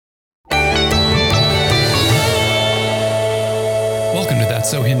That's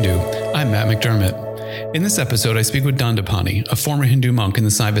So Hindu. I'm Matt McDermott. In this episode, I speak with Dandapani, a former Hindu monk in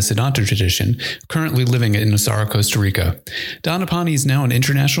the Saiva Siddhanta tradition, currently living in Nosara, Costa Rica. Dandapani is now an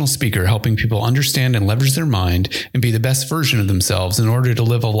international speaker helping people understand and leverage their mind and be the best version of themselves in order to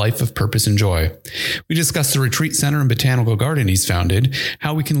live a life of purpose and joy. We discuss the retreat center and botanical garden he's founded,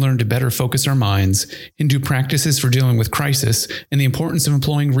 how we can learn to better focus our minds, Hindu practices for dealing with crisis, and the importance of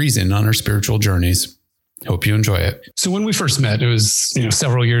employing reason on our spiritual journeys. Hope you enjoy it. So when we first met, it was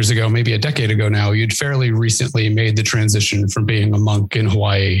several years ago, maybe a decade ago now. You'd fairly recently made the transition from being a monk in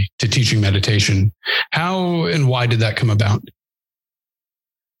Hawaii to teaching meditation. How and why did that come about?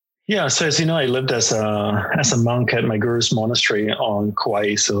 Yeah, so as you know, I lived as a monk at my guru's monastery on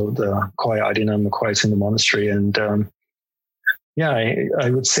Kauai, so the Kauai Adinam, the Kauai Hindu monastery, and I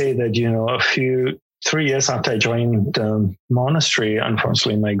would say that 3 years after I joined the monastery,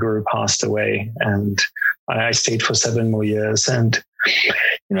 unfortunately, my guru passed away, and I stayed for 7 more years. And,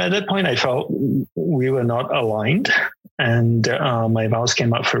 at that point, I felt we were not aligned, and my vows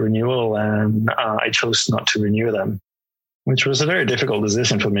came up for renewal, and I chose not to renew them, which was a very difficult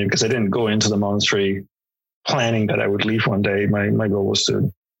decision for me because I didn't go into the monastery planning that I would leave one day. My goal was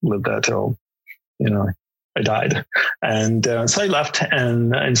to live there till, I died. And so I left,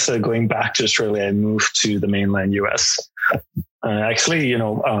 and instead of going back to Australia, I moved to the mainland US. Landed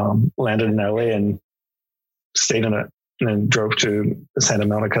in LA and stayed in it, and then drove to the Santa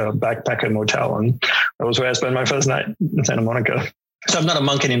Monica backpacker motel. And that was where I spent my first night in Santa Monica. So I'm not a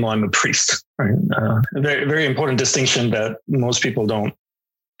monk anymore. I'm a priest. Right? A very, very important distinction that most people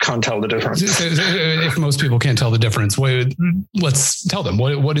can't tell the difference. If most people can't tell the difference, let's tell them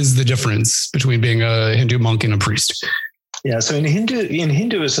what is the difference between being a Hindu monk and a priest? Yeah, so in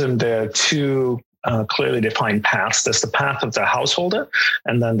Hinduism, there are two clearly defined paths. There's the path of the householder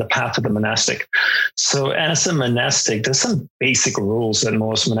and then the path of the monastic. So as a monastic, there's some basic rules that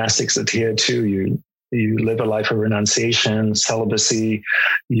most monastics adhere to. You live a life of renunciation, celibacy.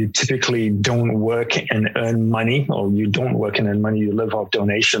 You typically don't work and earn money, or you don't work and earn money. You live off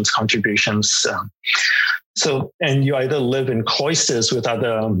donations, contributions. And you either live in cloisters with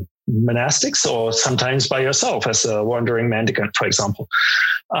other monastics or sometimes by yourself as a wandering mendicant, for example.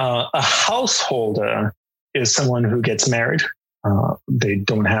 A householder is someone who gets married. They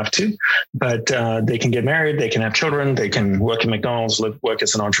don't have to, but they can get married, they can have children, they can work at McDonald's, work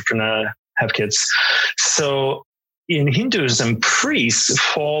as an entrepreneur, have kids. So in Hinduism, priests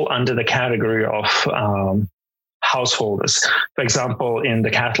fall under the category of householders. For example, in the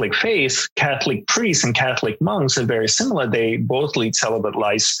Catholic faith, Catholic priests and Catholic monks are very similar. They both lead celibate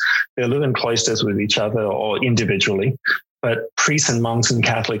lives. They live in cloisters with each other or individually. But priests and monks in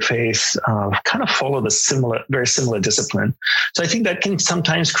Catholic faith kind of follow the very similar discipline. So I think that can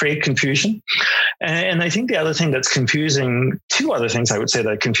sometimes create confusion. And I think the other thing that's confusing, two other things I would say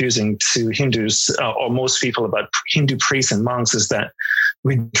that are confusing to Hindus or most people about Hindu priests and monks is that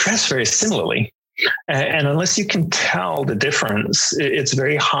we dress very similarly. And unless you can tell the difference, it's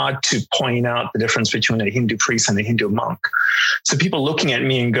very hard to point out the difference between a Hindu priest and a Hindu monk. So people looking at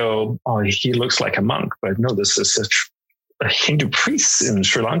me and go, oh, he looks like a monk. But no, this is a Hindu priests in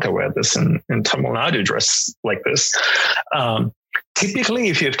Sri Lanka wear this, and in Tamil Nadu dress like this. Typically,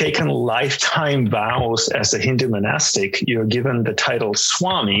 if you've taken lifetime vows as a Hindu monastic, you're given the title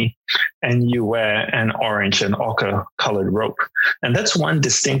Swami, and you wear an orange and ochre colored robe. And that's one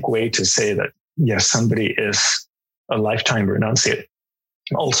distinct way to say that, yes, somebody is a lifetime renunciate.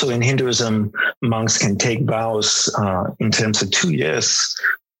 Also in Hinduism, monks can take vows in terms of 2 years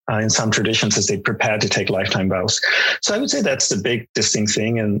in some traditions as they prepare to take lifetime vows. So I would say that's the big distinct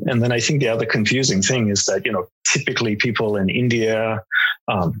thing. And then I think the other confusing thing is that, typically people in India,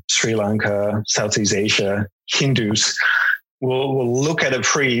 Sri Lanka, Southeast Asia, Hindus will look at a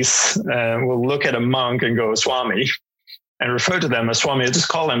priest, will look at a monk and go Swami and refer to them as Swami. Just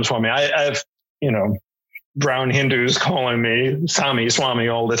call them Swami. I have, brown Hindus calling me Swami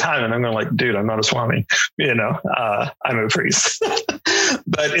all the time. And I'm going like, dude, I'm not a Swami, I'm a priest.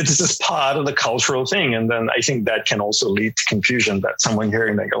 But it's just part of the cultural thing. And then I think that can also lead to confusion that someone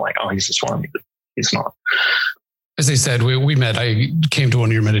hearing, they go like, oh, he's a Swami, but he's not. As I said, we met, I came to one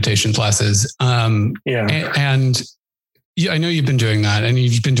of your meditation classes. And I know you've been doing that, and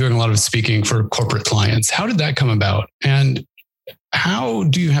you've been doing a lot of speaking for corporate clients. How did that come about? And how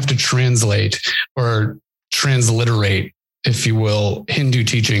do you have to translate or transliterate, if you will, Hindu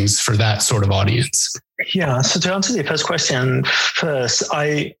teachings for that sort of audience? Yeah. So to answer the first question first,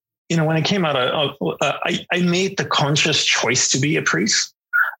 when I came out, I made the conscious choice to be a priest.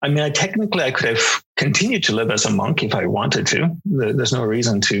 I mean, I could have continued to live as a monk if I wanted to. There's no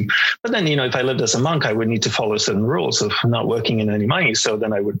reason to. But then, if I lived as a monk, I would need to follow certain rules of not working in any money. So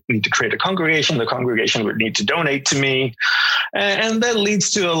then I would need to create a congregation. The congregation would need to donate to me. And that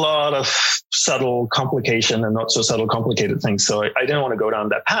leads to a lot of subtle complication and not so subtle complicated things. So I didn't want to go down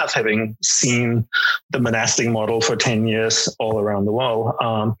that path, having seen the monastic model for 10 years all around the world.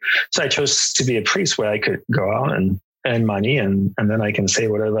 So I chose to be a priest where I could go out and earn money, and then I can say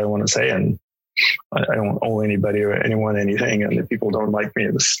whatever I want to say, and I don't owe anybody or anyone anything. And if people don't like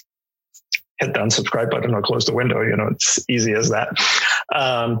me, just hit the unsubscribe button or close the window. It's easy as that.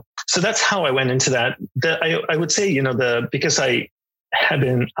 So that's how I went into that. I would say, because I had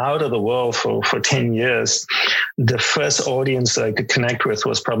been out of the world for 10 years, the first audience that I could connect with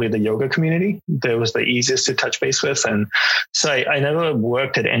was probably the yoga community. That was the easiest to touch base with. And so I never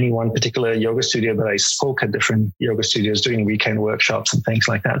worked at any one particular yoga studio, but I spoke at different yoga studios doing weekend workshops and things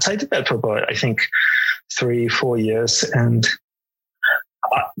like that. So I did that for about, I think, 3-4 years. And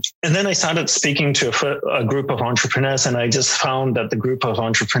then I started speaking to a group of entrepreneurs, and I just found that the group of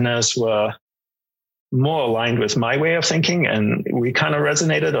entrepreneurs were more aligned with my way of thinking, and we kind of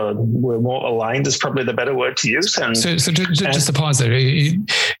resonated, or we're more aligned is probably the better word to use. And so just to pause there, you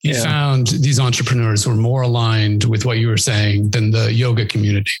found these entrepreneurs were more aligned with what you were saying than the yoga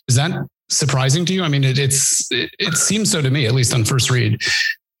community. Is that surprising to you? I mean, it seems so to me, at least on first read.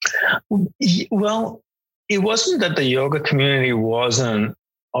 Well, it wasn't that the yoga community wasn't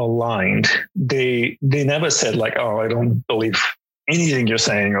aligned. They never said like, oh, I don't believe anything you're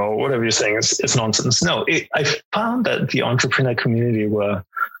saying or whatever you're saying is nonsense. No, I found that the entrepreneur community were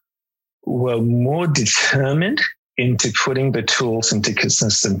more determined into putting the tools into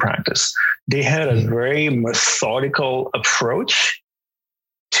consistent practice. They had a very methodical approach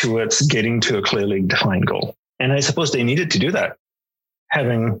towards getting to a clearly defined goal. And I suppose they needed to do that,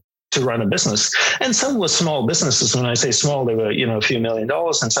 having to run a business. And some were small businesses. When I say small, they were, a few $1 million,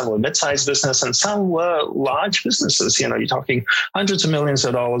 and some were mid-sized business, and some were large businesses. You're talking hundreds of millions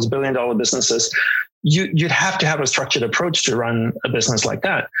of dollars, $1 billion businesses. You'd have to have a structured approach to run a business like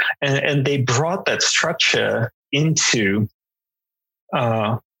that. And they brought that structure into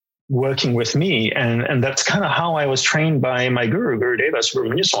working with me. And that's kind of how I was trained by my guru, Gurudeva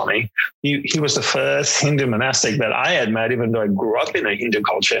Subramanya Swami. He was the first Hindu monastic that I had met, even though I grew up in a Hindu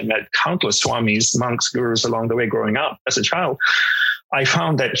culture and met countless swamis, monks, gurus along the way growing up as a child. I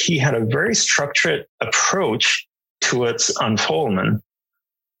found that he had a very structured approach towards unfoldment.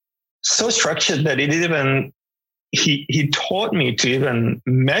 So structured that he taught me to even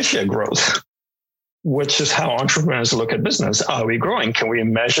measure growth, which is how entrepreneurs look at business. Are we growing? Can we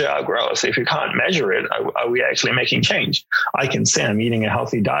measure our growth? If you can't measure it, are we actually making change? I can say I'm eating a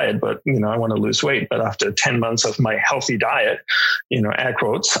healthy diet, but I want to lose weight. But after 10 months of my healthy diet, air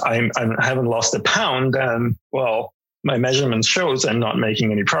quotes, I haven't lost a pound. And well, my measurements shows I'm not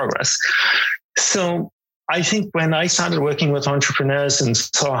making any progress. So I think when I started working with entrepreneurs and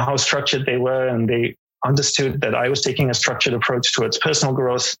saw how structured they were, and they understood that I was taking a structured approach towards personal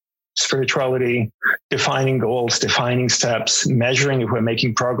growth, spirituality, defining goals, defining steps, measuring if we're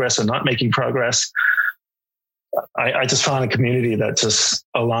making progress or not making progress, I just found a community that just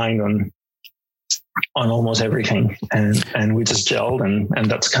aligned on almost everything. And we just gelled,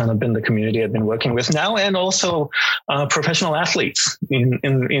 and that's kind of been the community I've been working with now, and also professional athletes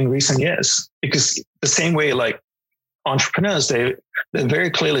in recent years. Because the same way, like entrepreneurs, they're very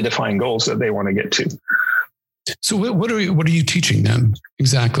clearly defined goals that they want to get to. So what are you teaching them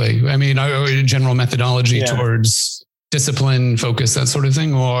exactly? I mean, general methodology towards discipline, focus, that sort of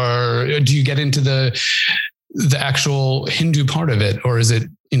thing? Or do you get into the actual Hindu part of it? Or is it,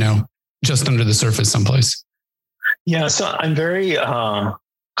 just under the surface someplace? Yeah. So I'm very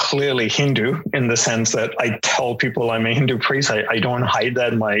clearly Hindu in the sense that I tell people I'm a Hindu priest. I don't hide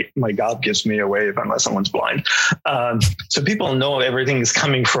that. My garb gives me away unless someone's blind. So people know everything is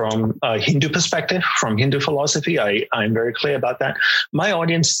coming from a Hindu perspective, from Hindu philosophy. I'm very clear about that. My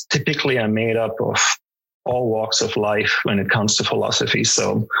audience typically are made up of all walks of life when it comes to philosophy.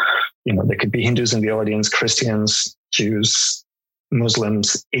 So, there could be Hindus in the audience, Christians, Jews,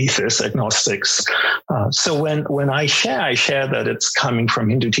 Muslims, atheists, agnostics. So when I share that it's coming from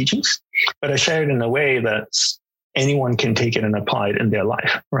Hindu teachings, but I share it in a way that anyone can take it and apply it in their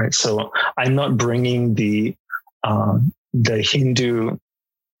life, right? So I'm not bringing the Hindu,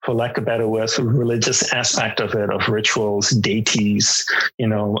 for lack of a better word, religious aspect of it, of rituals, deities.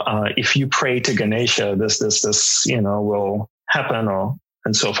 If you pray to Ganesha, this will happen,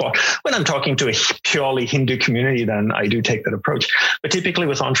 and so forth. When I'm talking to a purely Hindu community, then I do take that approach. But typically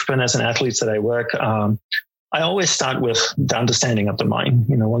with entrepreneurs and athletes that I work, I always start with the understanding of the mind.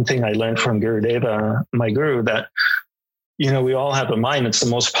 One thing I learned from Gurudeva, my guru, that, we all have a mind. It's the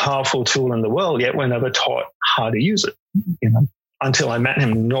most powerful tool in the world, yet we're never taught how to use it. Until I met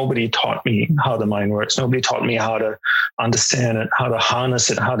him, nobody taught me how the mind works. Nobody taught me how to understand it, how to harness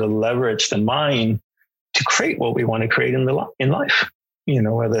it, how to leverage the mind to create what we want to create in life.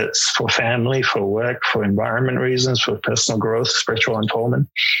 Whether it's for family, for work, for environment reasons, for personal growth, spiritual unfoldment.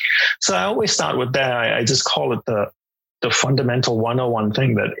 So I always start with that. I just call it the fundamental 101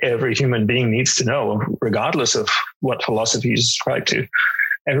 thing that every human being needs to know, regardless of what philosophy you subscribe to.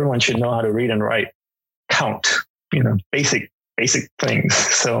 Everyone should know how to read and write, count, basic things.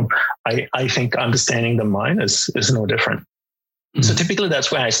 So I think understanding the mind is no different. Mm-hmm. So typically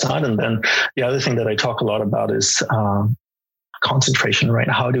that's where I start. And then the other thing that I talk a lot about is concentration, right?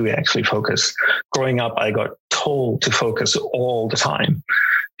 How do we actually focus? Growing up, I got told to focus all the time.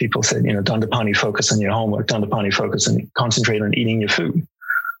 People said, Dandapani, focus on your homework. Dandapani, focus and concentrate on eating your food.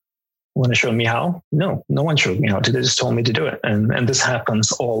 Want to show me how? No one showed me how to. They just told me to do it. And this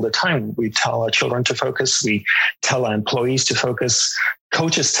happens all the time. We tell our children to focus. We tell our employees to focus.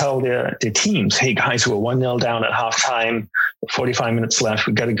 Coaches tell their teams, hey guys, we're 1-0 down at halftime, 45 minutes left.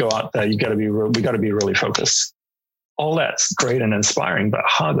 We got to go out there. We got to be really focused. All that's great and inspiring, but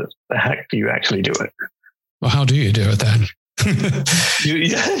how the heck do you actually do it? Well, how do you do it then?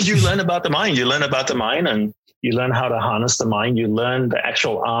 You learn about the mind. You learn about the mind and you learn how to harness the mind. You learn the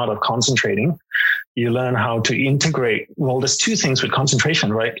actual art of concentrating. You learn how to integrate. Well, there's two things with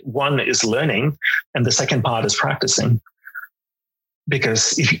concentration, right? One is learning, and the second part is practicing.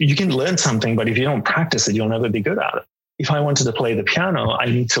 Because if you can learn something, but if you don't practice it, you'll never be good at it. If I wanted to play the piano, I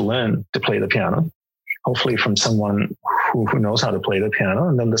need to learn to play the piano, hopefully from someone who knows how to play the piano.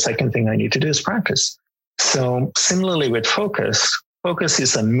 And then the second thing I need to do is practice. So similarly with focus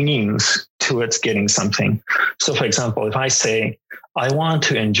is a means towards getting something. So for example, if I say, I want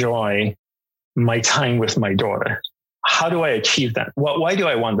to enjoy my time with my daughter, how do I achieve that? Why do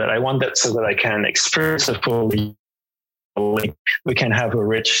I want that? I want that so that I can experience it fully. We can have a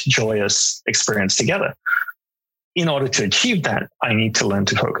rich, joyous experience together. In order to achieve that, I need to learn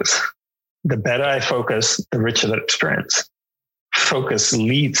to focus. The better I focus, the richer the experience. Focus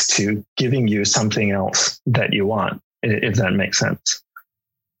leads to giving you something else that you want, if that makes sense.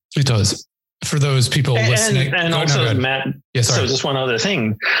 It does. For those people listening. And also, Matt, so just one other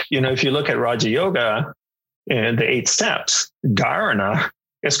thing. If you look at Raja Yoga, the 8 steps, dharana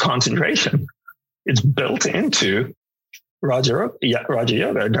is concentration. It's built into Raja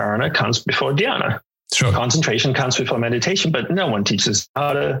Yoga. Dharana comes before dhyana. Sure. Concentration comes before meditation, but no one teaches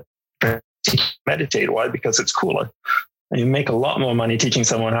how to meditate. Why? Because it's cooler. And you make a lot more money teaching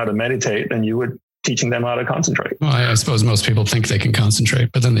someone how to meditate than you would teaching them how to concentrate. Well, I suppose most people think they can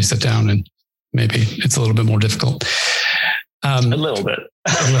concentrate, but then they sit down and maybe it's a little bit more difficult. A little bit.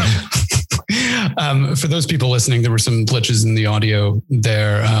 For those people listening, there were some glitches in the audio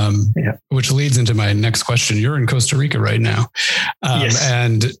there, which leads into my next question. You're in Costa Rica right now. Yes.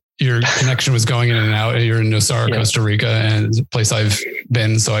 And your connection was going in and out. You're in Nosara, Costa Rica, and it's a place I've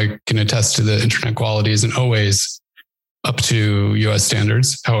been, so I can attest to the internet quality isn't always up to US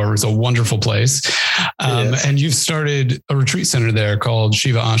standards. However, it's a wonderful place. And you've started a retreat center there called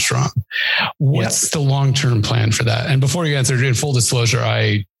Shiva Ashram. What's the long-term plan for that? And before you answer, in full disclosure,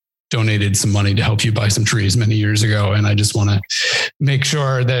 I donated some money to help you buy some trees many years ago. And I just want to make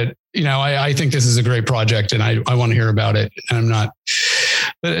sure that, I think this is a great project and I want to hear about it. And I'm not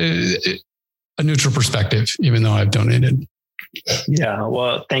a neutral perspective, even though I've donated. Yeah,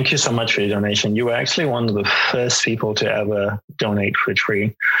 well, thank you so much for your donation. You were actually one of the first people to ever donate for a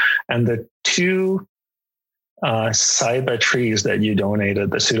tree. And the 2 cyber trees that you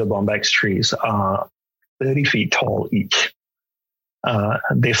donated, the Pseudobombax trees, are 30 feet tall each.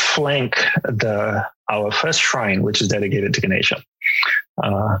 They flank our first shrine, which is dedicated to Ganesha.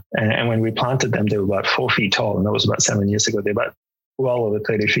 And when we planted them, they were about 4 feet tall, and that was about 7 years ago. They're about well over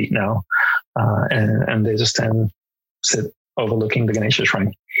 30 feet now. And they just sit overlooking the Ganesha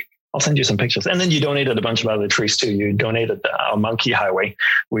shrine. I'll send you some pictures. And then you donated a bunch of other trees too. You donated our monkey highway.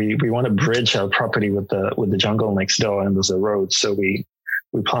 We want to bridge our property with the jungle next door, and there's a road. So we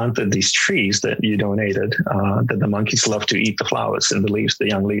planted these trees that you donated, that the monkeys love to eat the flowers and the leaves, the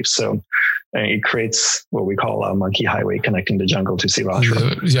young leaves. So it creates what we call our monkey highway connecting the jungle to Shiva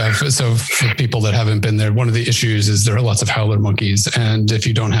Ashram. Yeah. So for people that haven't been there, one of the issues is there are lots of howler monkeys. And if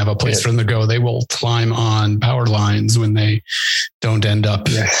you don't have a place for them to go, they will climb on power lines when they don't end up.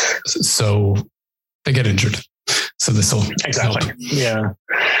 Yes. So they get injured. So this will exactly. help. Yeah.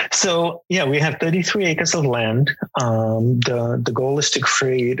 So yeah, we have 33 acres of land. The goal is to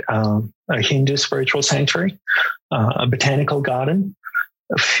create a Hindu spiritual sanctuary, a botanical garden.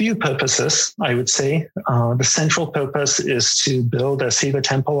 A few purposes, I would say. The central purpose is to build a Siva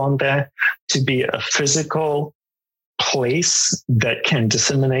temple on there, to be a physical place that can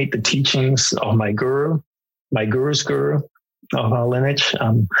disseminate the teachings of my guru, my guru's guru, of our lineage.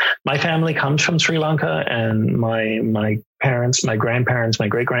 My family comes from Sri Lanka, and my parents, my grandparents, my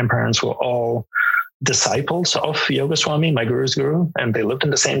great-grandparents were all disciples of Yogaswami, my guru's guru, and they lived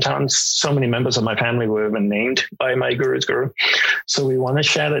in the same town. So many members of my family were even named by my guru's guru. So we want to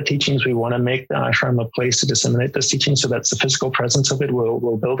share the teachings. We want to make the ashram a place to disseminate those teachings. So that's the physical presence of it.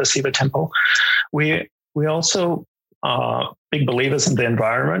 We'll build a Siva temple. We also big believers in the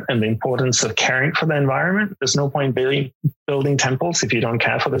environment and the importance of caring for the environment. There's no point building temples if you don't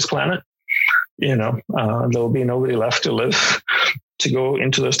care for this planet. There'll be nobody left to live to go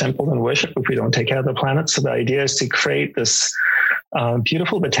into those temples and worship if we don't take care of the planet. So the idea is to create this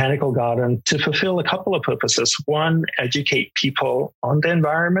beautiful botanical garden to fulfill a couple of purposes. One, educate people on the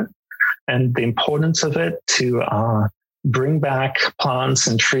environment and the importance of it, to bring back plants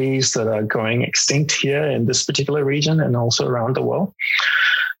and trees that are going extinct here in this particular region and also around the world.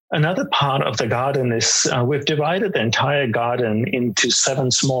 Another part of the garden is we've divided the entire garden into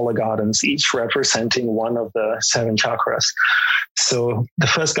 7 smaller gardens, each representing one of the 7 chakras. So the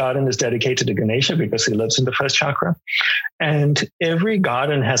first garden is dedicated to Ganesha because he lives in the first chakra. And every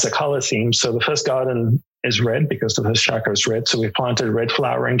garden has a color theme. So the first garden is red because the first chakra is red. So we planted red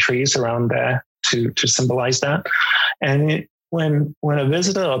flowering trees around there to symbolize that. And when a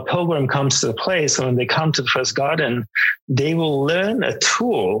visitor or pilgrim comes to the place, when they come to the first garden, they will learn a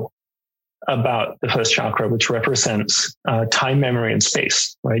tool about the first chakra, which represents time, memory, and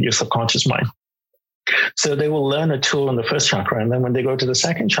space, right? Your subconscious mind. So they will learn a tool in the first chakra. And then when they go to the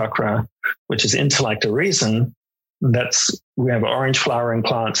second chakra, which is intellect or reason, we have orange flowering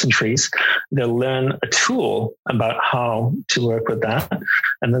plants and trees. They'll learn a tool about how to work with that.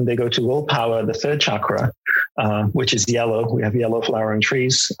 And then they go to willpower, the third chakra, which is yellow. We have yellow flowering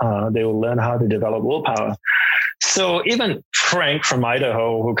trees. They will learn how to develop willpower. So even Frank from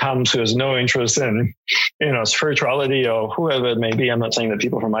Idaho, who has no interest in, spirituality or whoever it may be. I'm not saying that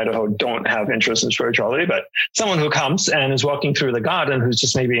people from Idaho don't have interest in spirituality, but someone who comes and is walking through the garden, who's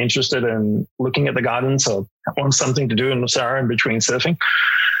just maybe interested in looking at the garden, so wants something to do in Nussara in between surfing,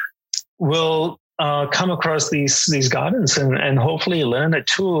 will come across these gardens and hopefully learn a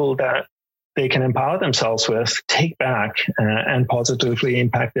tool that they can empower themselves with, take back, and positively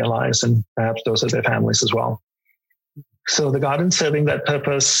impact their lives and perhaps those of their families as well. So the garden's serving that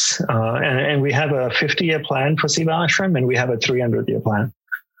purpose, and we have a 50-year plan for Siva Ashram, and we have a 300-year plan.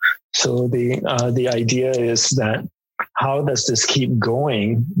 So the idea is that how does this keep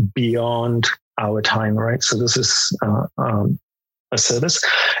going beyond our time, right? So this is a service.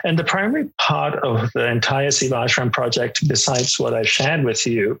 And the primary part of the entire Siva Ashram project, besides what I've shared with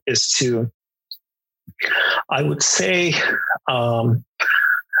you, is to, I would say,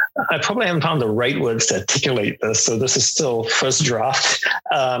 I probably haven't found the right words to articulate this, so this is still first draft,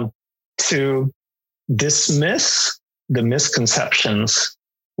 to dismiss the misconceptions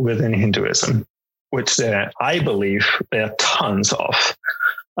within Hinduism, which I believe there are tons of.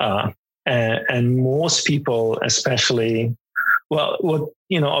 And most people, especially,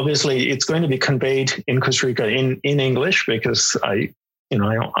 obviously it's going to be conveyed in Costa Rica in English, because I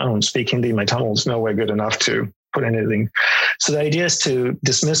don't speak Hindi. My Tamil is nowhere good enough to put anything. So the idea is to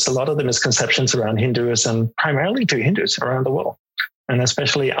dismiss a lot of the misconceptions around Hinduism, primarily to Hindus around the world, and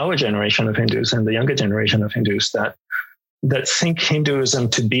especially our generation of Hindus and the younger generation of Hindus that think Hinduism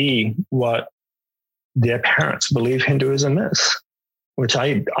to be what their parents believe Hinduism is, which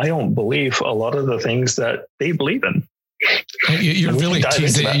I don't believe a lot of the things that they believe in. You're really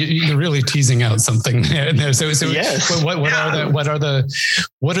teasing. You're really teasing out something there. So yes. What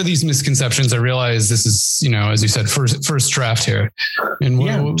are these misconceptions? I realize this is, as you said, first draft here. And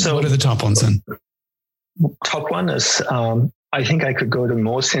what are the top ones then? Top one is, I think I could go to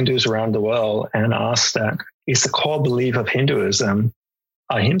most Hindus around the world and ask that, is the core belief of Hinduism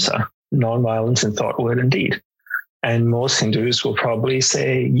ahimsa, nonviolence in thought, word, and deed? And most Hindus will probably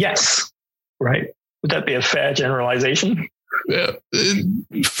say yes, right? Would that be a fair generalization?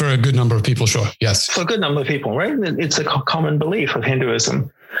 For a good number of people, sure. Yes. For a good number of people, right? It's a common belief of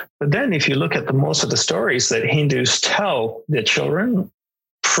Hinduism. But then if you look at most of the stories that Hindus tell their children,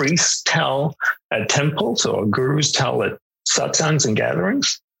 priests tell at temples, or gurus tell at satsangs and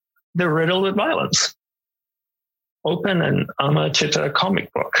gatherings, they're riddled with violence. Open an Amar Chitta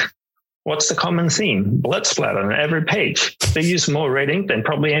comic book. What's the common theme? Blood splatter on every page. They use more red ink than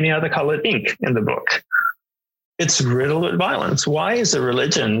probably any other colored ink in the book. It's riddled with violence. Why is a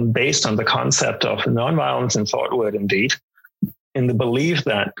religion based on the concept of nonviolence in thought, word, and deed, in the belief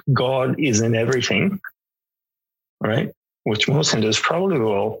that God is in everything, right? Which most Hindus probably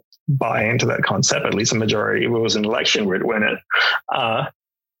will buy into that concept, at least a majority. If it was an election, we'd win it.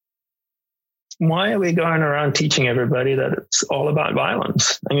 Why are we going around teaching everybody that it's all about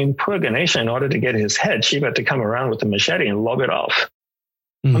violence? I mean, poor Ganesha, in order to get his head, Shiva had to come around with a machete and log it off.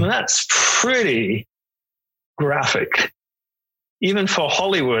 I mean, that's pretty graphic. Even for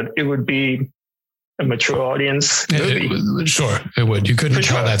Hollywood, it would be a mature audience movie. Sure, it would. You couldn't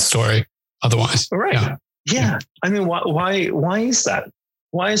tell that story otherwise. Right. Yeah. I mean, why is that?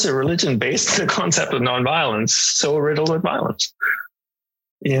 Why is a religion based on the concept of nonviolence so riddled with violence?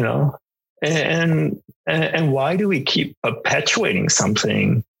 You know? And why do we keep perpetuating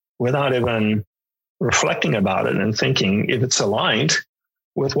something without even reflecting about it and thinking if it's aligned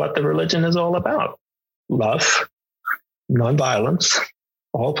with what the religion is all about? Love, nonviolence,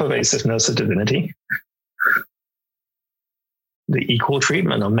 all pervasiveness of divinity, the equal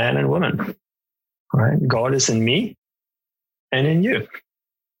treatment of man and woman. Right? God is in me and in you.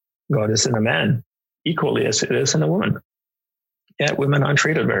 God is in a man equally as it is in a woman. Yet women aren't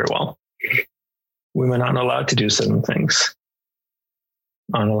treated very well. Women aren't allowed to do certain things.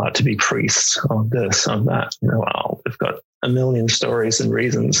 Aren't allowed to be priests of this, of that. You know, wow, we've got a million stories and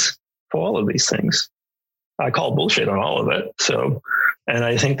reasons for all of these things. I call bullshit on all of it. So, and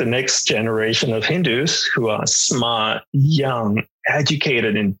I think the next generation of Hindus who are smart, young,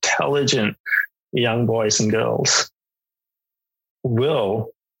 educated, intelligent young boys and girls will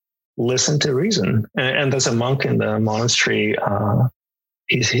listen to reason. And there's a monk in the monastery.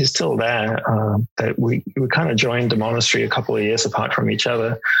 He's still there. That we kind of joined the monastery a couple of years apart from each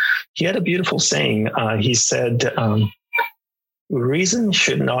other. He had a beautiful saying. He said, reason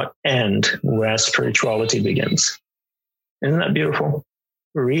should not end where spirituality begins. Isn't that beautiful?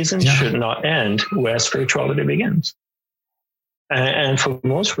 Reason should not end where spirituality begins. And for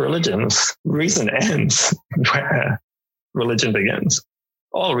most religions, reason ends where religion begins.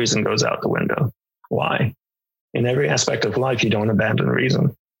 All reason goes out the window. Why? In every aspect of life, you don't abandon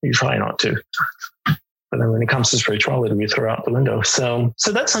reason. You try not to. But then when it comes to spirituality, we throw out the window. So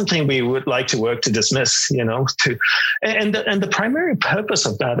that's something we would like to work to dismiss, you know, and the primary purpose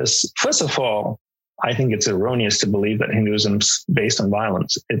of that is, first of all, I think it's erroneous to believe that Hinduism's based on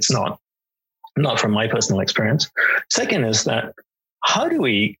violence. It's not from my personal experience. Second is that how do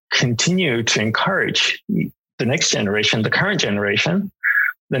we continue to encourage the next generation, the current generation,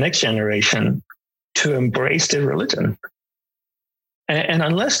 the next generation to embrace their religion? And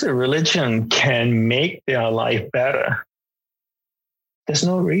unless the religion can make their life better, there's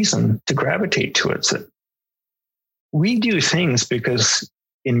no reason to gravitate towards it. We do things because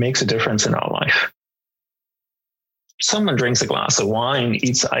it makes a difference in our life. Someone drinks a glass of wine,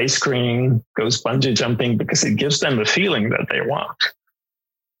 eats ice cream, goes bungee jumping because it gives them the feeling that they want.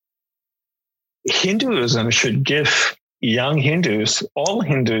 Hinduism should give young Hindus, all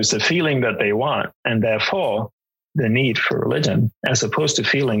Hindus, the feeling that they want, and therefore the need for religion, as opposed to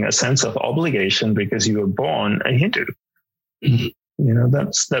feeling a sense of obligation because you were born a Hindu. Mm-hmm. You know,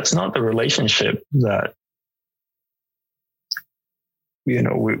 that's not the relationship that, you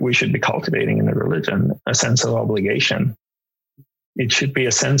know, we should be cultivating in a religion, a sense of obligation. It should be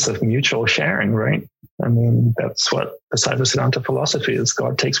a sense of mutual sharing, right? I mean, that's what the Saiva philosophy is.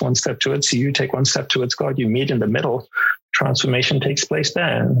 God takes one step towards you, take one step towards God, you meet in the middle, transformation takes place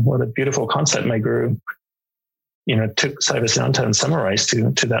there. And what a beautiful concept my guru, you know, took Saiva and summarized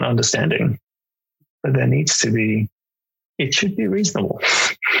to that understanding. But there needs to be, it should be reasonable.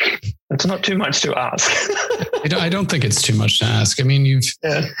 That's not too much to ask. I don't think it's too much to ask. I mean, you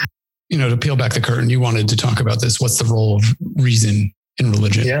know, to peel back the curtain, you wanted to talk about this. What's the role of reason in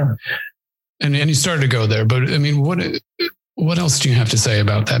religion? Yeah. And you started to go there, but I mean, what else do you have to say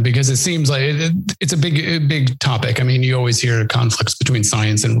about that? Because it seems like it's a big topic. I mean, you always hear conflicts between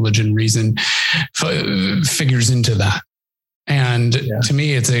science and religion. Reason figures into that. And to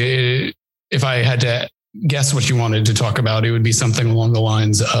me, if I had to guess what you wanted to talk about, it would be something along the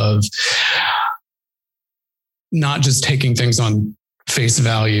lines of not just taking things on face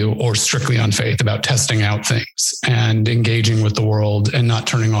value or strictly on faith, about testing out things and engaging with the world and not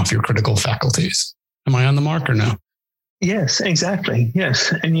turning off your critical faculties. Am I on the mark or no? Yes, exactly.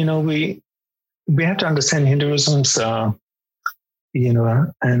 Yes. And, you know, we have to understand Hinduism's, you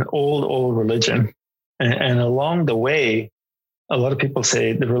know, an old religion. And along the way, a lot of people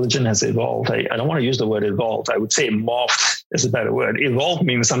say the religion has evolved. I don't want to use the word evolved. I would say morphed is a better word. Evolved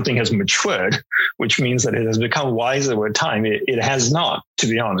means something has matured, which means that it has become wiser with time. It has not, to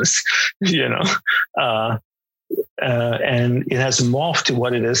be honest, and it has morphed to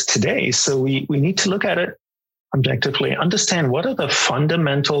what it is today. So we need to look at it objectively, understand what are the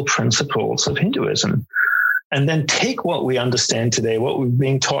fundamental principles of Hinduism, and then take what we understand today, what we're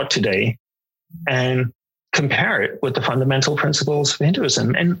being taught today, and compare it with the fundamental principles of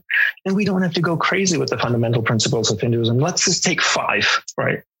Hinduism. And we don't have to go crazy with the fundamental principles of Hinduism. Let's just take 5,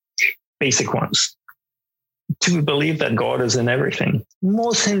 right? Basic ones. To believe that God is in everything.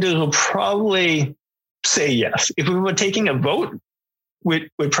 Most Hindus will probably say yes. If we were taking a vote, we'd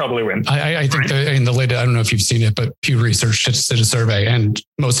probably win. I think in the latest, I don't know if you've seen it, but Pew Research did a survey, and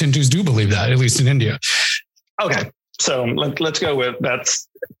most Hindus do believe that, at least in India. Okay. So let's go with that's,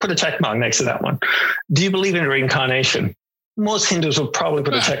 put a check mark next to that one. Do you believe in reincarnation? Most Hindus will probably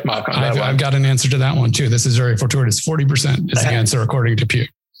put a check mark on that one. I've got an answer to that one too. This is very fortuitous. 40% is the answer according to Pew.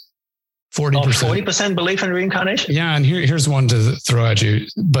 40%. 40% belief in reincarnation? Yeah. And here's one to throw at you,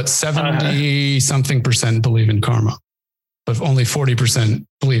 but 70 something percent believe in karma, but only 40%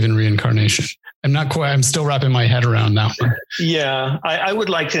 believe in reincarnation. I'm still wrapping my head around that one. Yeah. I would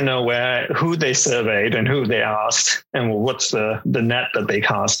like to know who they surveyed and who they asked and what's the net that they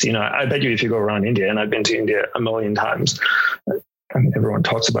cast. I bet you if you go around India, and I've been to India a million times, I mean, everyone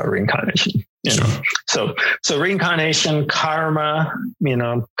talks about reincarnation. Sure. So reincarnation, karma,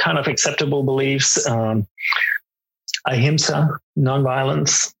 kind of acceptable beliefs, ahimsa,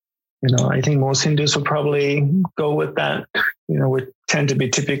 nonviolence. I think most Hindus will probably go with that. We tend to be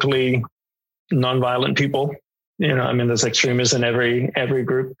typically nonviolent people. There's extremists in every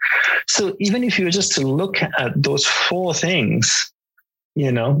group. So even if you were just to look at those 4 things,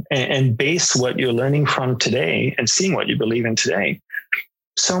 and base what you're learning from today and seeing what you believe in today,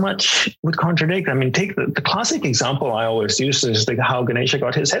 so much would contradict. I mean, take the classic example I always use is how Ganesha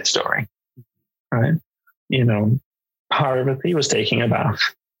got his head story, right? Parvati was taking a bath.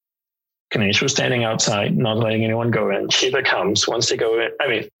 Ganesh was standing outside, not letting anyone go in. Shiva comes, wants to go in. I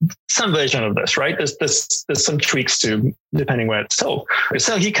mean, some version of this, right? There's some tweaks to depending where it's told.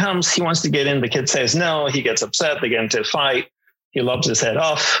 So he comes, he wants to get in. The kid says no. He gets upset. They get into a fight. He lobs his head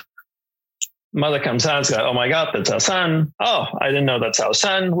off. Mother comes out and says, "Oh my God, that's our son." "Oh, I didn't know that's our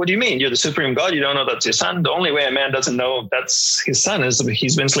son." "What do you mean? You're the supreme God. You don't know that's your son?" "The only way a man doesn't know that's his son is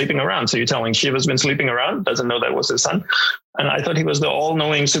he's been sleeping around." "So you're telling Shiva's been sleeping around, doesn't know that was his son?" "And I thought he was the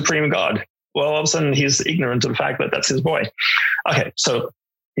all-knowing supreme God." Well, all of a sudden he's ignorant of the fact that that's his boy. Okay, so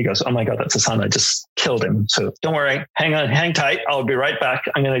he goes, "Oh my God, that's his son. I just killed him. So don't worry, hang tight. I'll be right back.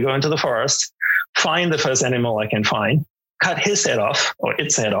 I'm going to go into the forest, find the first animal I can find, cut his head off or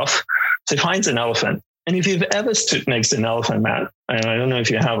its head off." So he finds an elephant. And if you've ever stood next to an elephant, Matt, and I don't know if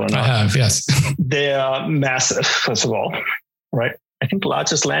you have or not. I have, yes. They are massive, first of all, right? I think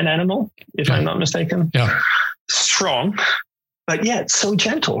largest land animal, if I'm not mistaken. Yeah. Strong, but yet so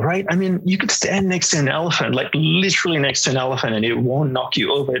gentle, right? I mean, you could stand next to an elephant, like literally next to an elephant, and it won't knock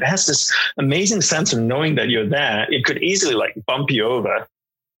you over. It has this amazing sense of knowing that you're there. It could easily like bump you over,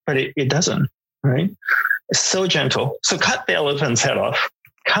 but it doesn't, right? It's so gentle. So cut the elephant's head off.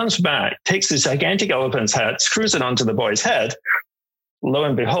 Comes back, takes this gigantic elephant's head, screws it onto the boy's head. Lo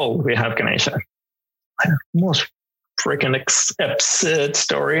and behold, we have Ganesha. Most freaking absurd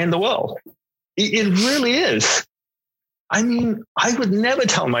story in the world. It really is. I mean, I would never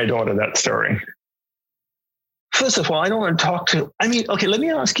tell my daughter that story. First of all, I don't want to talk to, okay, let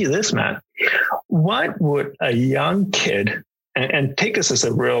me ask you this, Matt. What would a young kid, and take this as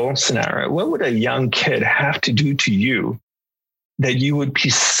a real scenario, what would a young kid have to do to you that you would be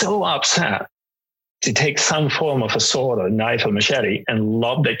so upset to take some form of a sword or knife or machete and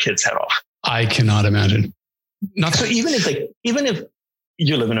lob that kid's head off? I cannot imagine. So even if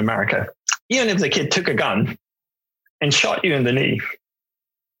you live in America, even if the kid took a gun and shot you in the knee,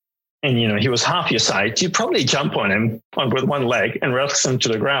 and he was half your size, you'd probably jump on him with one leg and wrestle him to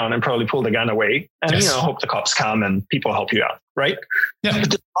the ground and probably pull the gun away and hope the cops come and people help you out, right? Yeah. But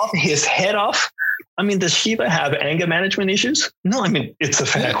to lop his head off. Does Shiva have anger management issues? No, it's a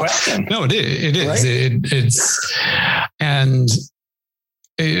fair question. No, it is. Right?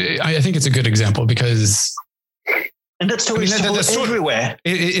 I think it's a good example because. And that story is everywhere.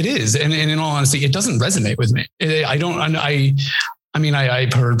 It is. And in all honesty, it doesn't resonate with me.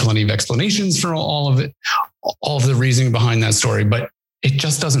 I've heard plenty of explanations for all of it, all of the reasoning behind that story, but it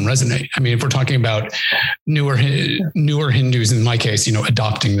just doesn't resonate. If we're talking about newer Hindus, in my case,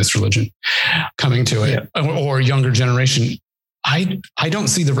 adopting this religion, coming to it, or younger generation, I don't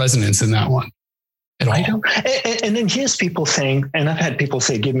see the resonance in that one. at all. I don't. And then here's people saying, and I've had people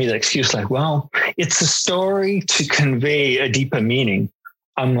say, give me the excuse like, well, it's a story to convey a deeper meaning.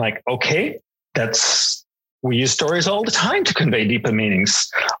 I'm like, okay, we use stories all the time to convey deeper meanings.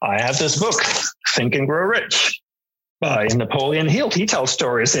 I have this book, Think and Grow Rich by Napoleon Hill. He tells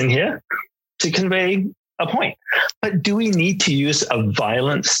stories in here to convey a point. But do we need to use a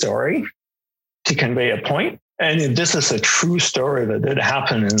violent story to convey a point? And if this is a true story that did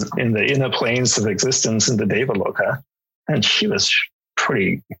happen in the inner planes of existence in the Devaloka, and she was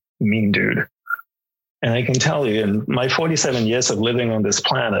pretty mean dude. And I can tell you, in my 47 years of living on this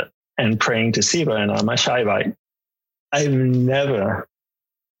planet and praying to Shiva, and I'm a Shaivite, I've never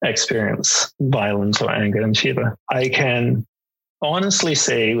experienced violence or anger in Shiva. I can honestly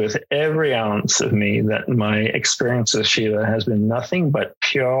say with every ounce of me that my experience with Shiva has been nothing but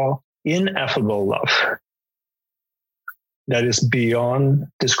pure, ineffable love. That is beyond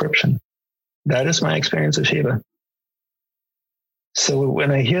description. That is my experience of Shiva. So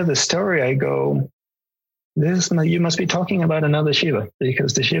when I hear the story, I go, you must be talking about another Shiva,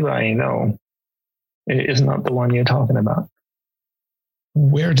 because the Shiva I know is not the one you're talking about.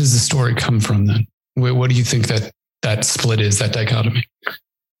 Where does the story come from then? What do you think that split is, that dichotomy?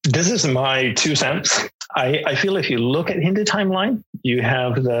 This is my 2 cents. I feel if you look at Hindu timeline, you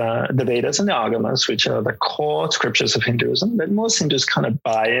have the Vedas and the Agamas, which are the core scriptures of Hinduism, but most Hindus kind of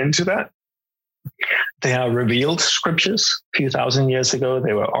buy into that. They are revealed scriptures. A few thousand years ago,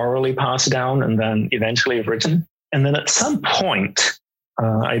 they were orally passed down and then eventually written. And then at some point,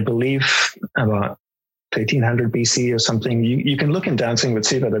 I believe about 1800 BC or something, you can look in Dancing with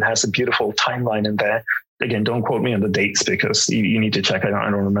Shiva that has a beautiful timeline in there. Again, don't quote me on the dates because you need to check. I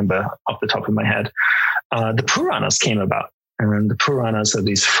don't remember off the top of my head. The Puranas came about. And the Puranas are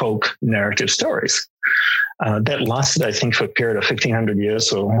these folk narrative stories that lasted, I think, for a period of 1500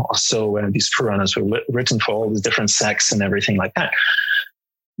 years or so, when these Puranas were written for all these different sects and everything like that.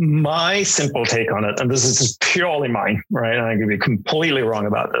 My simple take on it, and this is purely mine, right? And I could be completely wrong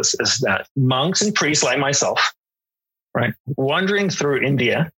about this, is that monks and priests like myself, right, wandering through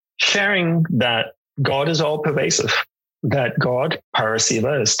India, sharing that God is all pervasive, that God,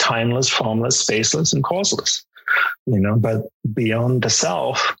 Parasiva, is timeless, formless, spaceless, and causeless. But beyond the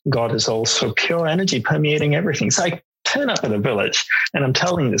self, God is also pure energy permeating everything. So I turn up at a village and I'm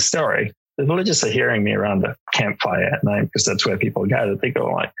telling this story. The villagers are hearing me around the campfire at night because that's where people gather. They go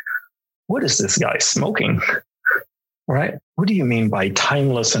like, what is this guy smoking? Right? What do you mean by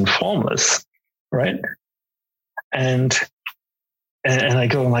timeless and formless? Right? And I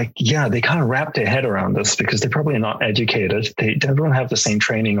go like, yeah, they can't wrap their head around this because they're probably not educated. They don't have the same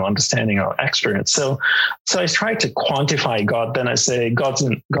training or understanding or experience. So I try to quantify God. Then I say, God's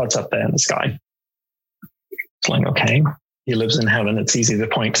up there in the sky. It's like, okay, he lives in heaven. It's easy to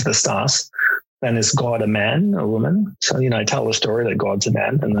point to the stars. Then is God a man, a woman? So, I tell the story that God's a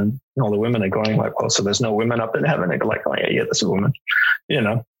man. And then all the women are going like, well, so there's no women up in heaven. They go like, oh, yeah, there's a woman.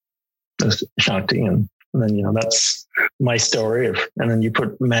 There's Shakti. And then, that's my story and then you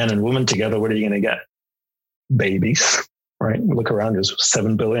put man and woman together, what are you going to get? Babies, right? Look around, there's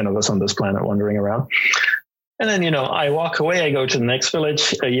 7 billion of us on this planet wandering around. And then, I walk away, I go to the next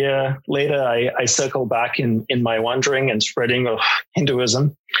village. A year later, I circle back in my wandering and spreading of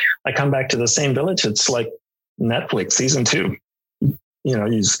Hinduism. I come back to the same village. It's like Netflix season 2.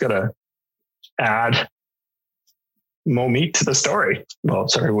 You just got to add more meat to the story. Well,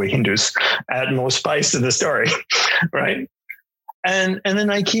 sorry, we're Hindus. Add more spice to the story, right? And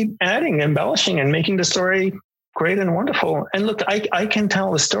then I keep adding, embellishing, and making the story great and wonderful. And look, I can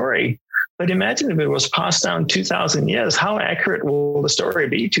tell the story, but imagine if it was passed down 2,000 years. How accurate will the story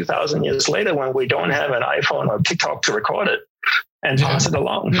be 2,000 years later when we don't have an iPhone or TikTok to record it and pass it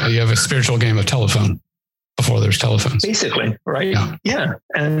along? You have a spiritual game of telephone before there's telephones. Basically, right? Yeah.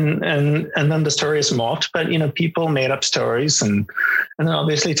 And then the story is morphed, but people made up stories and then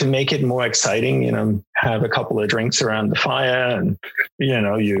obviously to make it more exciting, have a couple of drinks around the fire and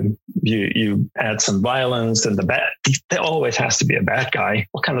you add some violence and there always has to be a bad guy.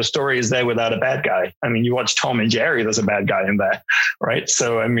 What kind of story is there without a bad guy? I mean, you watch Tom and Jerry, there's a bad guy in there, right?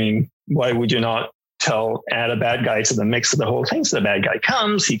 So I mean, why would you not add a bad guy to the mix of the whole thing? So the bad guy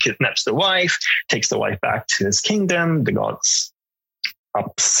comes, he kidnaps the wife, takes the wife back to his kingdom. The god's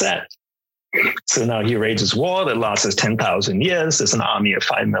upset. So now he rages war that lasts 10,000 years. There's an army of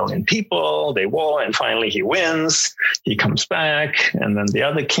 5 million people. They war and finally he wins. He comes back and then the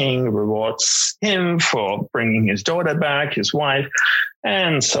other king rewards him for bringing his daughter back, his wife,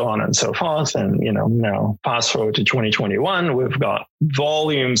 and so on and so forth. And, now fast forward to 2021, we've got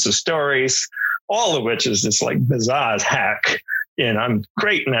volumes of stories, all of which is just like bizarre as heck.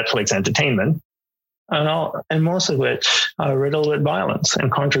 Great Netflix entertainment. and most of which are riddled with violence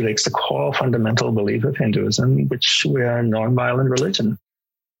and contradicts the core fundamental belief of Hinduism, which we are a non-violent religion.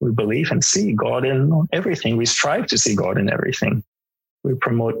 We believe and see God in everything. We strive to see God in everything. We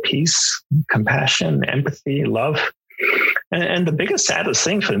promote peace, compassion, empathy, love. And the biggest, saddest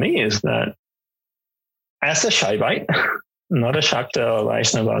thing for me is that as a Shaivite, not a Shakta or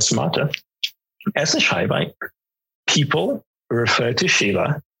Vaishnava or Smarta, as a Shaivite, people refer to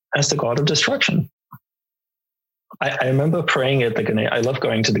Shiva as the god of destruction. I remember praying at the Ganesha. I love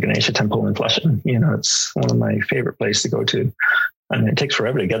going to the Ganesha temple in Flushing. It's one of my favorite places to go to. And it takes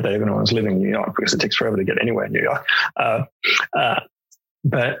forever to get there, even when I was living in New York, because it takes forever to get anywhere in New York.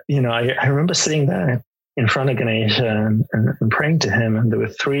 But I remember sitting there in front of Ganesha and praying to him. And there were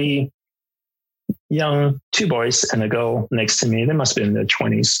two boys and a girl next to me. They must have been in their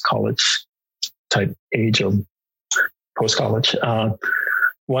 20s, college type age or post-college. I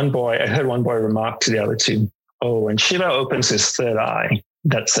heard one boy remark to the other two, "Oh, when Shiva opens his third eye,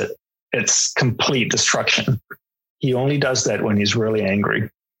 that's it. It's complete destruction. He only does that when he's really angry."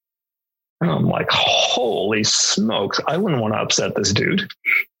 And I'm like, holy smokes, I wouldn't want to upset this dude.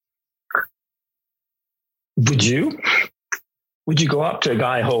 Would you? Would you go up to a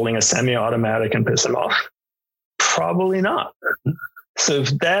guy holding a semi-automatic and piss him off? Probably not. So if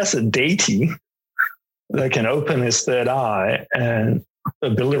there's a deity that can open his third eye and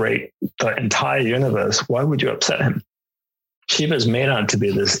obliterate the entire universe, why would you upset him? Shiva is made out to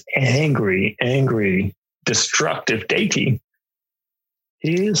be this angry, destructive deity.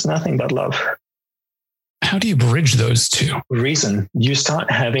 He is nothing but love. How do you bridge those two? Reason. You start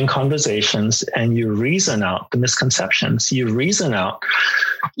having conversations and you reason out the misconceptions. You reason out,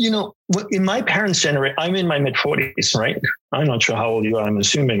 in my parents' generation, I'm in my mid-40s, right? I'm not sure how old you are. I'm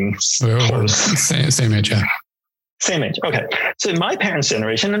assuming close. Same age, yeah. Same age. Okay. So in my parents'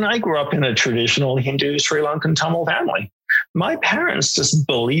 generation, and I grew up in a traditional Hindu Sri Lankan Tamil family, my parents just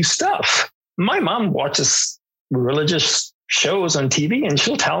believe stuff. My mom watches religious shows on TV and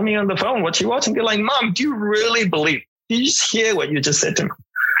she'll tell me on the phone what she watches and be like, "Mom, do you really believe? Did you just hear what you just said to me?"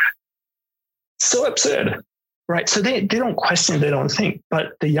 So absurd, right? So they don't question, they don't think.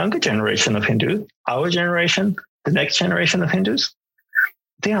 But the younger generation of Hindus, our generation, the next generation of Hindus,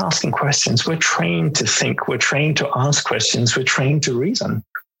 they're asking questions. We're trained to think. We're trained to ask questions. We're trained to reason.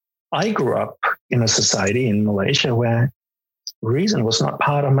 I grew up in a society in Malaysia where reason was not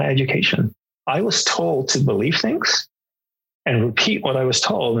part of my education. I was told to believe things and repeat what I was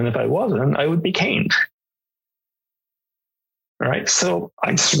told. And if I wasn't, I would be caned. Right? So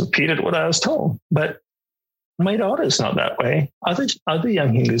I just repeated what I was told. But my daughter's not that way. Other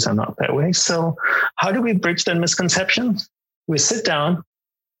young Hindus are not that way. So how do we bridge that misconception? We sit down,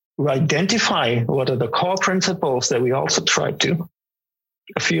 we identify what are the core principles that we all subscribe to,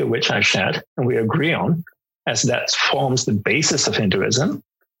 a few of which I've shared, and we agree on, as that forms the basis of Hinduism.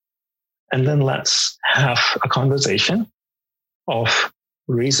 And then let's have a conversation of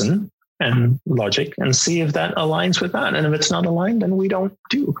reason and logic and see if that aligns with that. And if it's not aligned, then we don't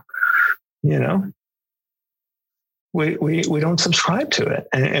do, we don't subscribe to it,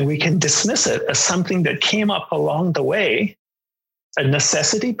 and we can dismiss it as something that came up along the way, a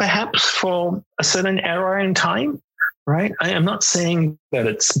necessity perhaps for a certain era in time, right? I am not saying that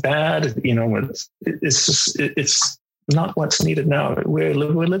it's bad, it's not what's needed now. We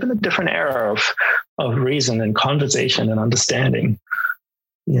live in a different era of reason and conversation and understanding,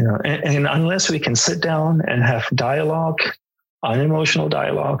 and unless we can sit down and have dialogue, unemotional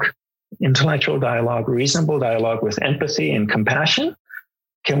dialogue, intellectual dialogue, reasonable dialogue with empathy and compassion,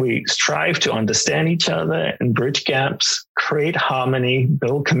 can we strive to understand each other and bridge gaps, create harmony,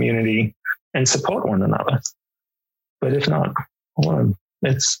 build community, and support one another. But if not,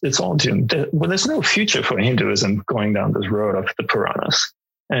 it's all doomed. Well, there's no future for Hinduism going down this road of the Puranas.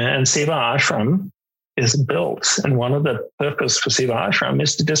 And Seva Ashram is built, and one of the purpose for Seva Ashram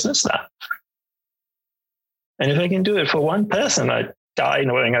is to dismiss that. And if I can do it for one person, I die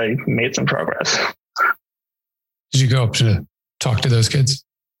knowing I made some progress. Did you go up to talk to those kids?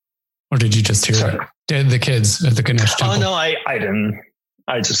 Or did you just hear it? The kids at the Ganesh temple? Oh, no, I didn't.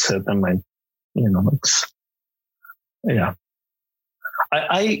 I just heard them.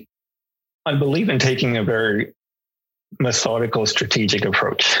 I believe in taking a very methodical, strategic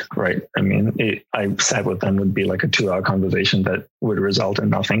approach, right? I mean, I sat with them would be like a 2-hour conversation that would result in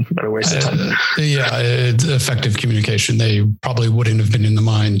nothing but a waste of time. It's effective communication. They probably wouldn't have been in the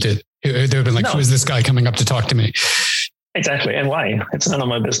mind. They would have been like, Who is this guy coming up to talk to me? Exactly. And why? It's none of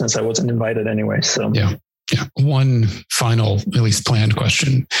my business. I wasn't invited anyway. So yeah. One final, at least planned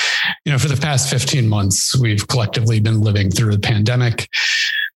question. For the past 15 months, we've collectively been living through the pandemic.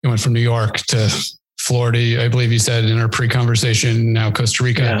 We went from New York to Florida, I believe you said in our pre-conversation, now Costa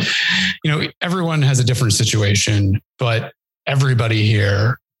Rica. Yeah. Everyone has a different situation, but everybody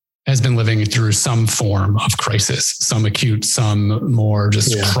here has been living through some form of crisis, some acute, some more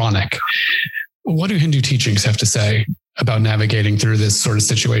just chronic. What do Hindu teachings have to say about navigating through this sort of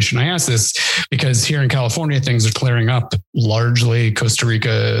situation? I ask this because here in California, things are clearing up largely. Costa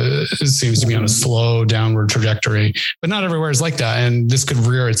Rica seems to be on a slow downward trajectory, but not everywhere is like that. And this could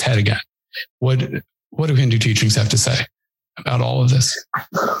rear its head again. What do Hindu teachings have to say about all of this?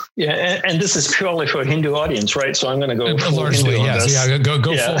 Yeah, and this is purely for a Hindu audience, right? So I'm going to go largely, yes. Yeah, go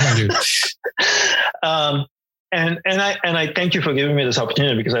full Hindu. And I thank you for giving me this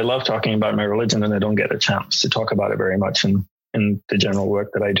opportunity, because I love talking about my religion and I don't get a chance to talk about it very much in the general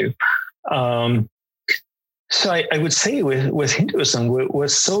work that I do. So I would say with Hinduism, we're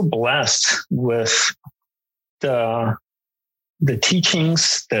so blessed with the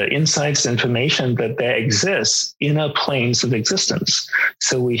teachings, the insights, the information that there exists inner planes of existence.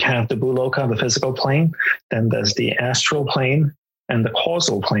 So we have the Bhuloka, the physical plane, then there's the astral plane, and the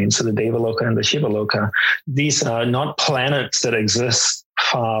causal plane, so the Devaloka and the Shivaloka. These are not planets that exist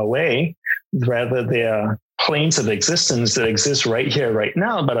far away. Rather, they are planes of existence that exist right here, right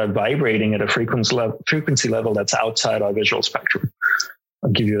now, but are vibrating at a frequency level that's outside our visual spectrum.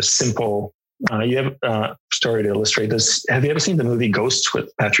 I'll give you a simple, you have a story to illustrate this. Have you ever seen the movie Ghosts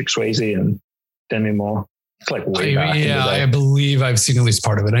with Patrick Swayze and Demi Moore? It's like way back. Yeah, I believe I've seen at least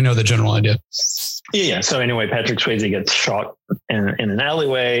part of it. I know the general idea. Yeah. So anyway, Patrick Swayze gets shot in an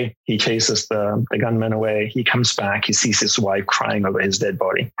alleyway. He chases the gunman away. He comes back. He sees his wife crying over his dead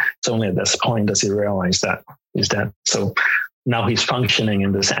body. It's only at this point does he realize that he's dead. So now he's functioning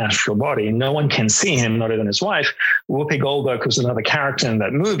in this astral body. No one can see him, not even his wife. Whoopi Goldberg, who's another character in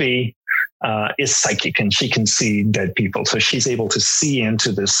that movie, is psychic, and she can see dead people. So she's able to see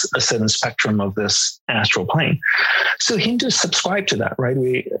into a certain spectrum of this astral plane. So Hindus subscribe to that,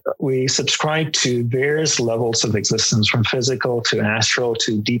 right? We subscribe to various levels of existence, from physical to astral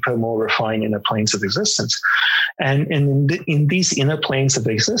to deeper, more refined inner planes of existence. And in these inner planes of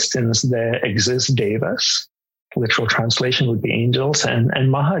existence, there exist devas. Literal translation would be angels, and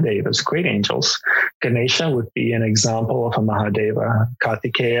Mahadevas, great angels. Ganesha would be an example of a Mahadeva.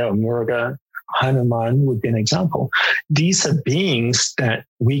 Kartikeya or Muruga, Hanuman would be an example. These are beings that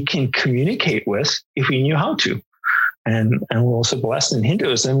we can communicate with if we knew how to. And we're also blessed in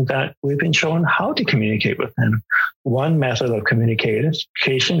Hinduism that we've been shown how to communicate with them. One method of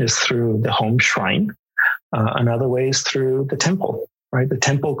communication is through the home shrine. Another way is through the temple. Right, the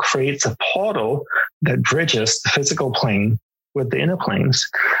temple creates a portal that bridges the physical plane with the inner planes.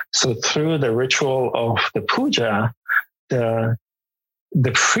 So through the ritual of the puja, the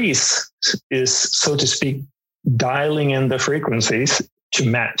priest is, so to speak, dialing in the frequencies to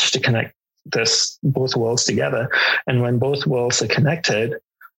match, to connect both worlds together. And when both worlds are connected,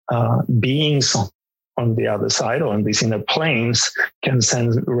 beings on the other side or on these inner planes can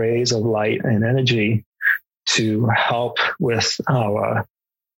send rays of light and energy to help with our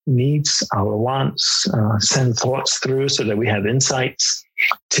needs, our wants, send thoughts through so that we have insights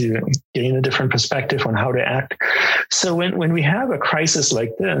to gain a different perspective on how to act. So when we have a crisis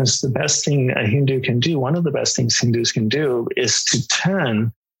like this, the best thing a Hindu can do, one of the best things Hindus can do, is to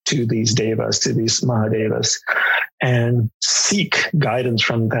turn to these devas, to these Mahadevas, and seek guidance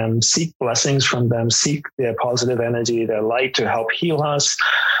from them, seek blessings from them, seek their positive energy, their light to help heal us,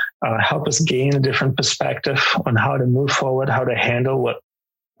 help us gain a different perspective on how to move forward, how to handle what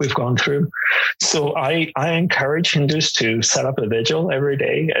we've gone through. So I encourage Hindus to set up a vigil every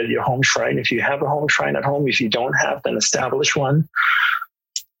day at your home shrine. If you have a home shrine at home, if you don't have, then establish one.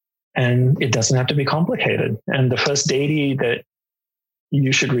 And it doesn't have to be complicated. And the first deity that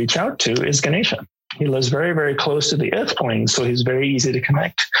you should reach out to is Ganesha. He lives very, very close to the earth plane, so he's very easy to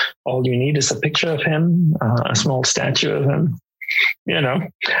connect. All you need is a picture of him, a small statue of him,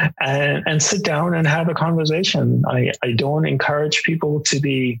 and sit down and have a conversation. I don't encourage people to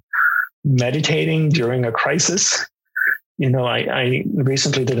be meditating during a crisis. I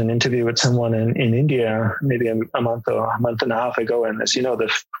recently did an interview with someone in India, maybe a month and a half ago. And as you know,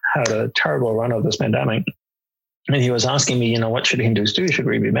 they've had a terrible run of this pandemic. And he was asking me, what should Hindus do? Should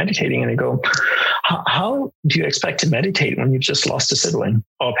we be meditating? And I go, how do you expect to meditate when you've just lost a sibling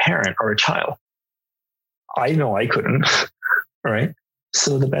or a parent or a child? I know I couldn't. Right.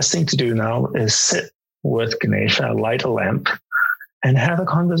 So the best thing to do now is sit with Ganesha, light a lamp, and have a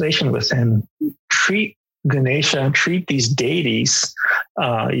conversation with him. Treat Ganesha, treat these deities,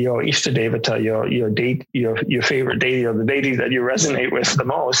 your Ishta Devata, your favorite deity, or the deity that you resonate with the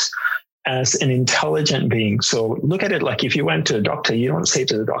most, as an intelligent being. So look at it like if you went to a doctor, you don't say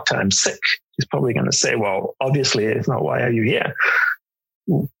to the doctor, I'm sick. He's probably going to say, well, obviously, if not, why are you here?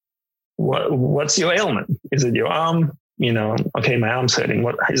 What's your ailment? Is it your arm? Okay, my arm's hurting.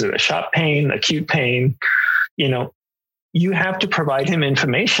 What is it? A sharp pain, acute pain? You have to provide him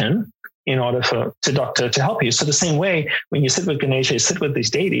information in order for the doctor to help you. So the same way, when you sit with Ganesha, you sit with these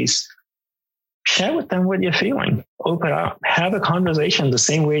deities, share with them what you're feeling. Open up, have a conversation the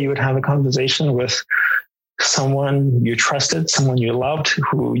same way you would have a conversation with someone you trusted, someone you loved,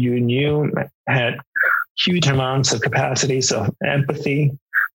 who you knew had huge amounts of capacities of empathy,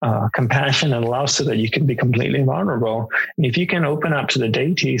 compassion, and love, so that you can be completely vulnerable. And if you can open up to the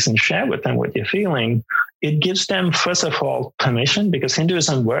deities and share with them what you're feeling, it gives them, first of all, permission, because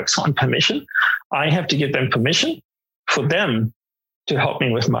Hinduism works on permission. I have to give them permission for them to help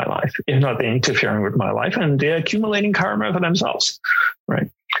me with my life. If not, they're interfering with my life and they're accumulating karma for themselves, right?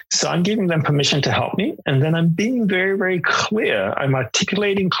 So I'm giving them permission to help me. And then I'm being very, very clear. I'm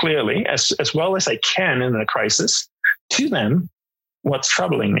articulating clearly, as well as I can in a crisis, to them what's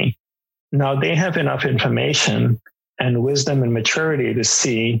troubling me. Now they have enough information and wisdom and maturity to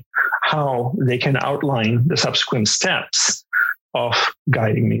see how they can outline the subsequent steps of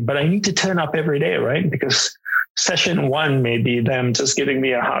guiding me. But I need to turn up every day, right? Because session 1 may be them just giving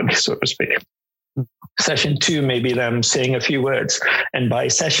me a hug, so to speak. Session 2 may be them saying a few words. And by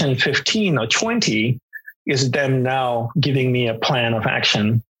session 15 or 20 is them now giving me a plan of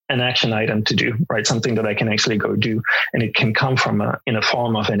action, an action item to do, right? Something that I can actually go do. And it can come from in a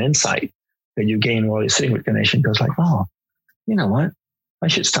form of an insight that you gain while you're sitting with Ganesh, and goes like, oh, you know what? I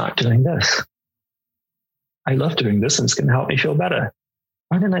should start doing this. I love doing this and it's going to help me feel better.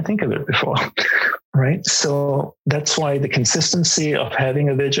 Why didn't I think of it before? Right? So that's why the consistency of having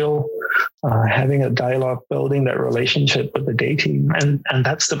a vigil, having a dialogue, building that relationship with the deity, and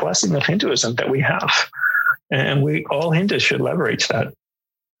that's the blessing of Hinduism that we have. And we all Hindus should leverage that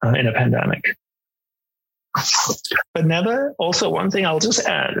in a pandemic. But never, also one thing I'll just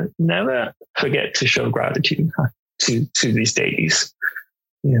add, never forget to show gratitude to these deities.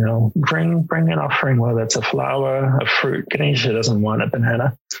 Bring an offering, whether it's a flower, a fruit. Ganesha doesn't want a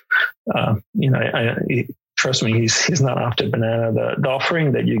banana. Trust me, he's not after banana. The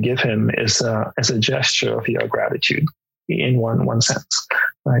offering that you give him is a gesture of your gratitude in one sense,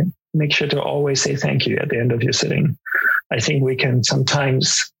 right? Make sure to always say thank you at the end of your sitting. I think we can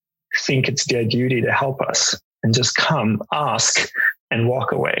sometimes think it's their duty to help us and just come, ask, and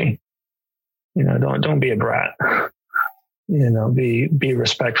walk away. Don't be a brat. Be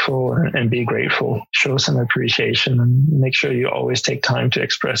respectful and be grateful. Show some appreciation and make sure you always take time to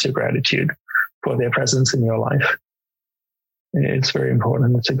express your gratitude for their presence in your life. It's very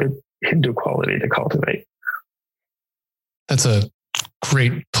important. It's a good Hindu quality to cultivate. That's a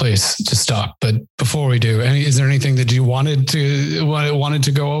great place to stop. But before we do, is there anything that you wanted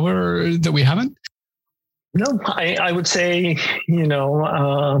to go over that we haven't? No, I would say,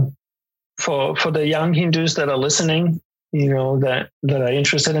 for the young Hindus that are listening, that are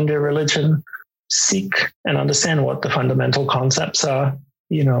interested in their religion, seek and understand what the fundamental concepts are.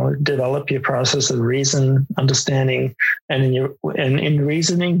 Develop your process of reason, understanding, and in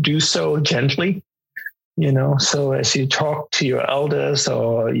reasoning, do so gently. So as you talk to your elders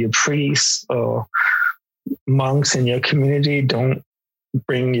or your priests or monks in your community, don't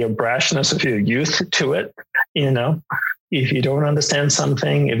bring your brashness of your youth to it. If you don't understand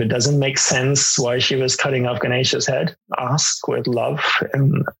something, if it doesn't make sense why she was cutting off Ganesha's head, ask with love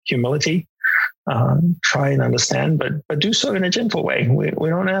and humility. Try and understand, but do so in a gentle way. We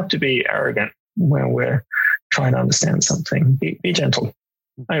don't have to be arrogant when we're trying to understand something. Be gentle.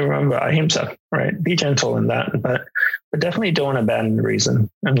 I remember ahimsa, right? Be gentle in that, but definitely don't abandon reason.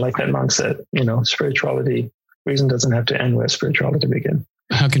 And like that monk said, spirituality, reason doesn't have to end where spirituality begins.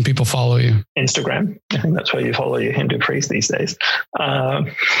 How can people follow you? Instagram. I think that's where you follow your Hindu priest these days. At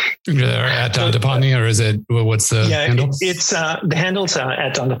Dandapani, or is it, what's the handle? It's the handles are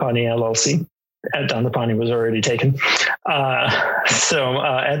at Dandapani LLC. At Dandapani was already taken. So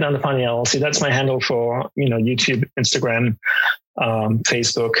at Dandapani LLC, that's my handle for, YouTube, Instagram,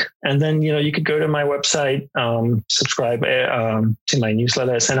 Facebook. And then, you could go to my website, subscribe to my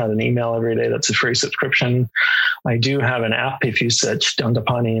newsletter. I send out an email every day. That's a free subscription. I do have an app. If you search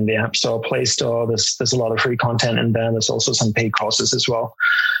Dandapani in the App Store, Play Store, there's a lot of free content in there. There's also some paid courses as well.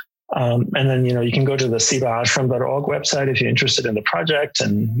 And then, you can go to the sivaashram.org website if you're interested in the project.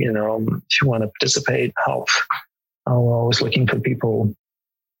 And, if you want to participate, help. We're always looking for people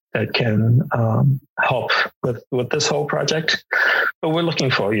that can help with this whole project. But we're looking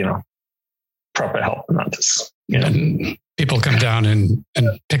for, proper help, not just, And people come down and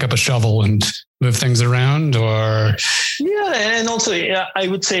pick up a shovel and move things around, or? Yeah. And also, I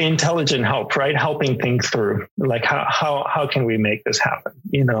would say intelligent help, right? Helping think through, like how can we make this happen?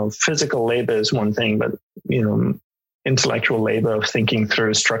 Physical labor is one thing, but, intellectual labor of thinking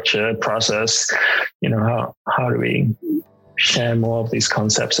through structure, process, how do we share more of these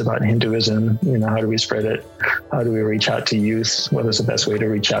concepts about Hinduism? How do we spread it? How do we reach out to youth? What is the best way to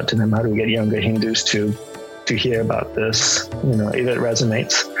reach out to them? How do we get younger Hindus to hear about this? If it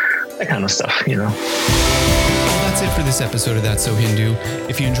resonates, that kind of stuff, Well, that's it for this episode of That's So Hindu.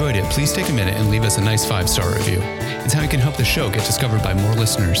 If you enjoyed it, please take a minute and leave us a nice 5-star review. It's how you can help the show get discovered by more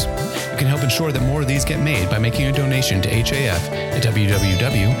listeners. You can help ensure that more of these get made by making a donation to HAF at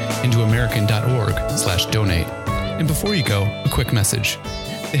www.hinduamerican.org/donate. And before you go, a quick message.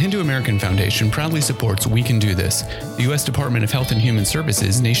 The Hindu American Foundation proudly supports We Can Do This, the U.S. Department of Health and Human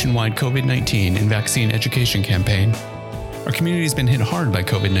Services nationwide COVID-19 and vaccine education campaign. Our community has been hit hard by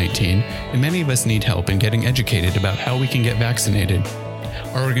COVID-19, and many of us need help in getting educated about how we can get vaccinated.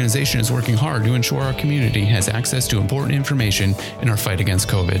 Our organization is working hard to ensure our community has access to important information in our fight against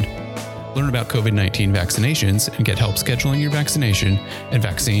COVID. Learn about COVID-19 vaccinations and get help scheduling your vaccination at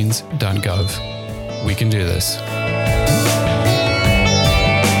vaccines.gov. We can do this.